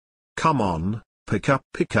Come on, pick up,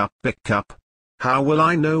 pick up, pick up. How will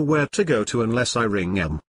I know where to go to unless I ring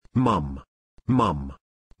Mum. Mum.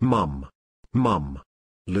 Mum. Mum.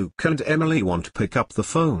 Luke and Emily won't pick up the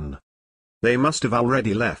phone. They must have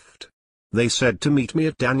already left. They said to meet me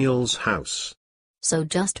at Daniel's house. So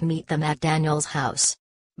just meet them at Daniel's house.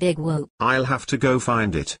 Big whoop. I'll have to go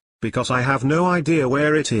find it, because I have no idea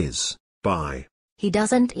where it is. Bye. He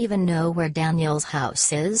doesn't even know where Daniel's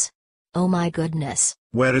house is? Oh my goodness.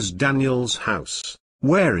 Where is Daniel's house?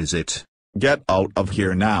 Where is it? Get out of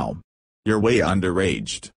here now. You're way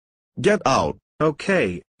underaged. Get out.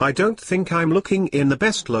 Okay, I don't think I'm looking in the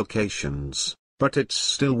best locations, but it's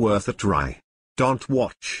still worth a try. Don't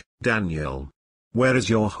watch, Daniel. Where is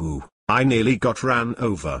your who? I nearly got ran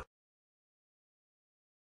over.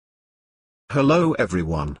 Hello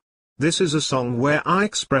everyone. This is a song where I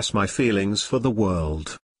express my feelings for the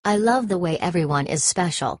world. I love the way everyone is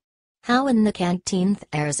special. How in the canteen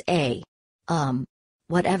there's a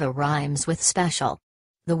whatever rhymes with special.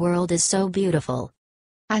 The world is so beautiful.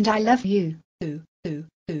 And I love you.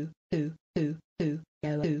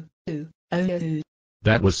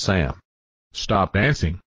 That was Sam. Stop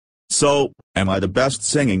dancing. So, am I the best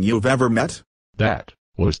singing you've ever met? That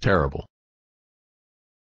was terrible.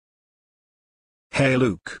 Hey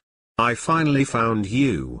Luke. I finally found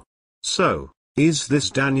you. So, is this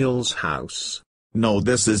Daniel's house? No,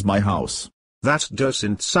 this is my house. That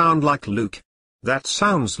doesn't sound like Luke. That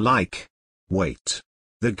sounds like... Wait.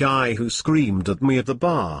 The guy who screamed at me at the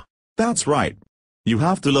bar. That's right. You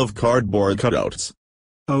have to love cardboard cutouts.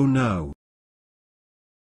 Oh no.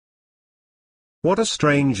 What a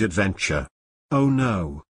strange adventure. Oh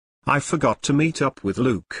no. I forgot to meet up with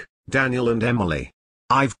Luke, Daniel and Emily.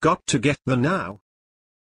 I've got to get there now.